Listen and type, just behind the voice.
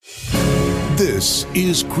This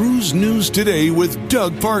is Cruise News Today with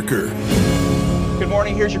Doug Parker. Good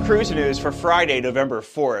morning. Here's your cruise news for Friday, November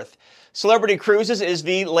 4th. Celebrity Cruises is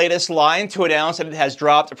the latest line to announce that it has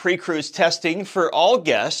dropped pre-cruise testing for all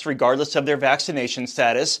guests, regardless of their vaccination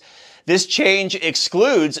status. This change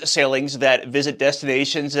excludes sailings that visit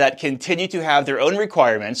destinations that continue to have their own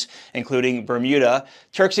requirements, including Bermuda,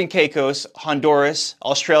 Turks and Caicos, Honduras,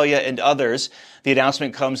 Australia, and others. The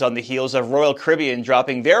announcement comes on the heels of Royal Caribbean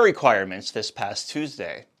dropping their requirements this past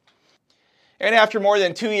Tuesday. And after more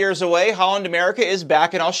than 2 years away, Holland America is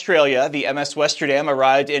back in Australia. The MS Westerdam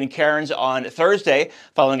arrived in Cairns on Thursday,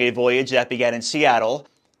 following a voyage that began in Seattle.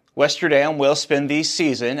 Westerdam will spend the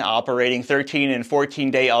season operating 13 and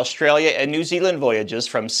 14-day Australia and New Zealand voyages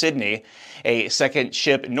from Sydney. A second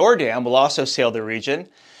ship, Nordam, will also sail the region.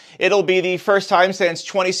 It'll be the first time since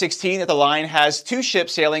 2016 that the line has two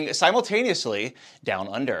ships sailing simultaneously down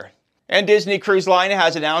under. And Disney Cruise Line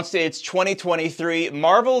has announced its 2023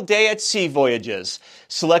 Marvel Day at Sea voyages.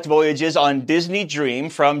 Select voyages on Disney Dream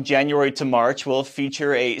from January to March will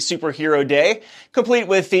feature a superhero day, complete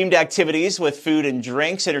with themed activities with food and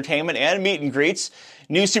drinks, entertainment, and meet and greets.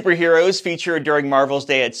 New superheroes featured during Marvel's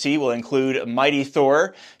Day at Sea will include Mighty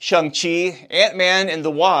Thor, Shang-Chi, Ant-Man and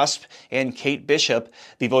the Wasp, and Kate Bishop.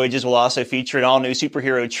 The voyages will also feature an all-new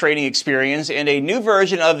superhero training experience and a new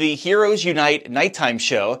version of the Heroes Unite nighttime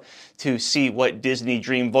show. To see what Disney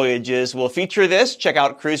Dream voyages will feature this, check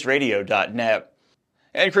out cruiseradio.net.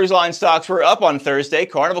 And cruise line stocks were up on Thursday.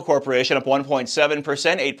 Carnival Corporation up 1.7%,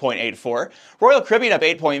 8.84. Royal Caribbean up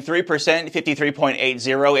 8.3%,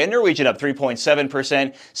 53.80. And Norwegian up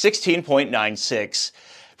 3.7%, 16.96.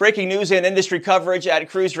 Breaking news and industry coverage at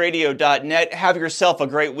cruiseradio.net. Have yourself a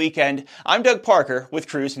great weekend. I'm Doug Parker with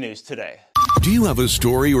Cruise News Today. Do you have a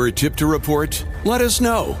story or a tip to report? Let us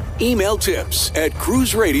know. Email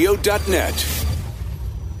tips@cruiseradio.net.